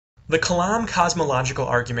The Kalam cosmological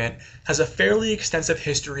argument has a fairly extensive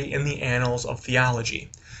history in the annals of theology,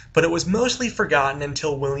 but it was mostly forgotten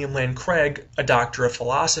until William Lane Craig, a doctor of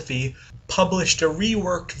philosophy, published a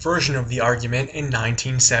reworked version of the argument in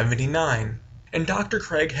 1979, and Dr.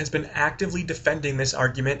 Craig has been actively defending this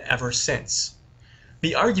argument ever since.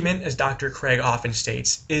 The argument, as Dr. Craig often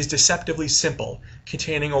states, is deceptively simple,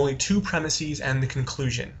 containing only two premises and the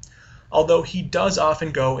conclusion, although he does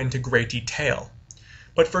often go into great detail.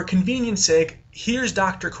 But for convenience sake, here's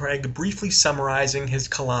Dr. Craig briefly summarizing his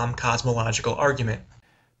Kalam cosmological argument.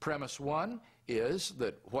 Premise one is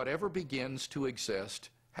that whatever begins to exist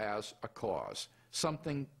has a cause.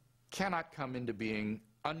 Something cannot come into being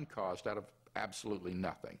uncaused out of absolutely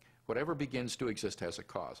nothing. Whatever begins to exist has a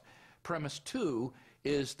cause. Premise two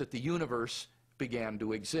is that the universe began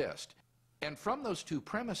to exist. And from those two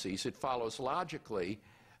premises, it follows logically,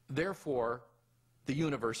 therefore, the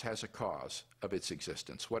universe has a cause of its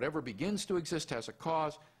existence. Whatever begins to exist has a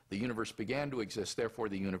cause. The universe began to exist, therefore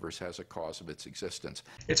the universe has a cause of its existence.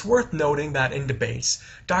 It's worth noting that in debates,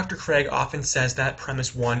 Dr. Craig often says that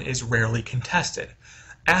premise one is rarely contested.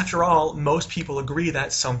 After all, most people agree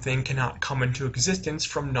that something cannot come into existence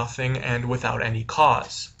from nothing and without any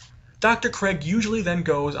cause. Dr. Craig usually then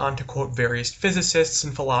goes on to quote various physicists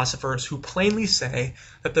and philosophers who plainly say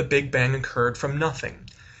that the Big Bang occurred from nothing.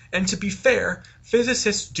 And to be fair,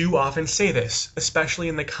 physicists do often say this, especially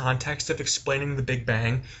in the context of explaining the Big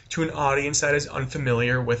Bang to an audience that is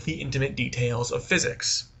unfamiliar with the intimate details of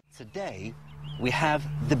physics. Today, we have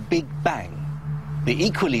the Big Bang, the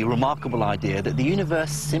equally remarkable idea that the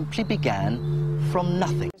universe simply began from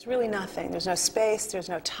nothing. There's really nothing. There's no space, there's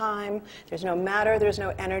no time, there's no matter, there's no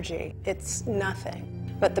energy. It's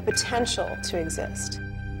nothing but the potential to exist.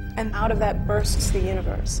 And out of that bursts the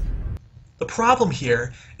universe. The problem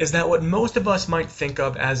here is that what most of us might think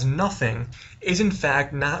of as nothing is in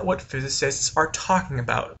fact not what physicists are talking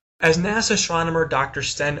about. As NASA astronomer Dr.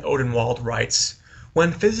 Sten Odenwald writes,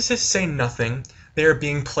 when physicists say nothing, they are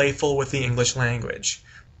being playful with the English language,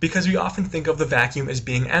 because we often think of the vacuum as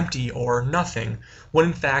being empty or nothing, when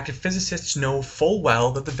in fact physicists know full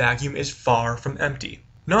well that the vacuum is far from empty.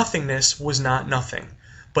 Nothingness was not nothing,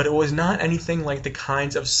 but it was not anything like the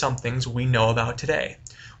kinds of somethings we know about today.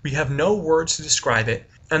 We have no words to describe it,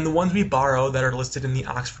 and the ones we borrow that are listed in the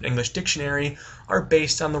Oxford English Dictionary are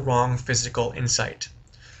based on the wrong physical insight.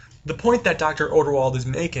 The point that Dr. Odenwald is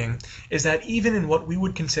making is that even in what we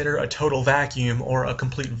would consider a total vacuum or a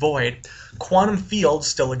complete void, quantum fields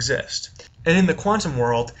still exist. And in the quantum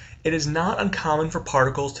world, it is not uncommon for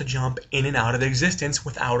particles to jump in and out of existence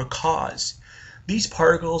without a cause. These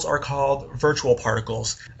particles are called virtual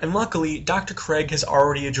particles, and luckily, Dr. Craig has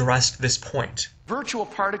already addressed this point. Virtual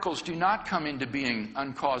particles do not come into being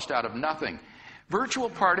uncaused out of nothing. Virtual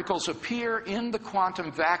particles appear in the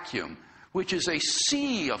quantum vacuum, which is a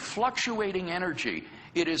sea of fluctuating energy.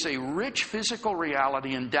 It is a rich physical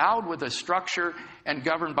reality endowed with a structure and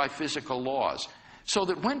governed by physical laws. So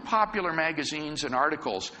that when popular magazines and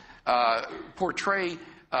articles portray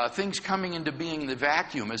things coming into being in the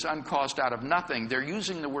vacuum as uncaused out of nothing, they're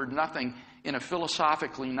using the word nothing in a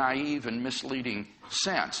philosophically naive and misleading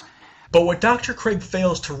sense. But what Dr. Craig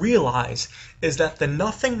fails to realize is that the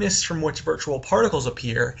nothingness from which virtual particles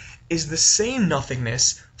appear is the same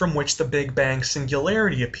nothingness from which the Big Bang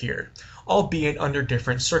singularity appeared, albeit under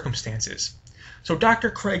different circumstances. So Dr.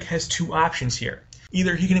 Craig has two options here.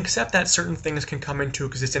 Either he can accept that certain things can come into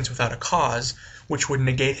existence without a cause, which would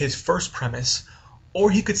negate his first premise,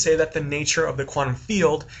 or he could say that the nature of the quantum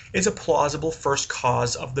field is a plausible first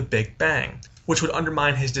cause of the Big Bang, which would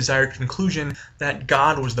undermine his desired conclusion that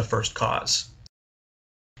God was the first cause.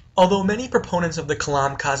 Although many proponents of the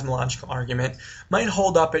Kalam cosmological argument might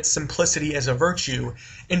hold up its simplicity as a virtue,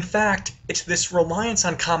 in fact, it's this reliance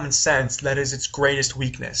on common sense that is its greatest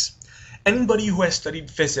weakness. Anybody who has studied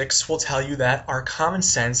physics will tell you that our common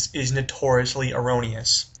sense is notoriously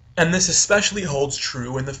erroneous. And this especially holds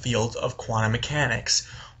true in the field of quantum mechanics,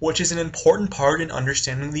 which is an important part in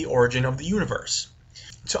understanding the origin of the universe.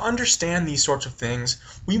 To understand these sorts of things,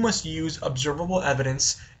 we must use observable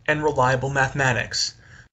evidence and reliable mathematics.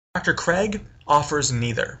 Dr. Craig offers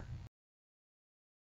neither.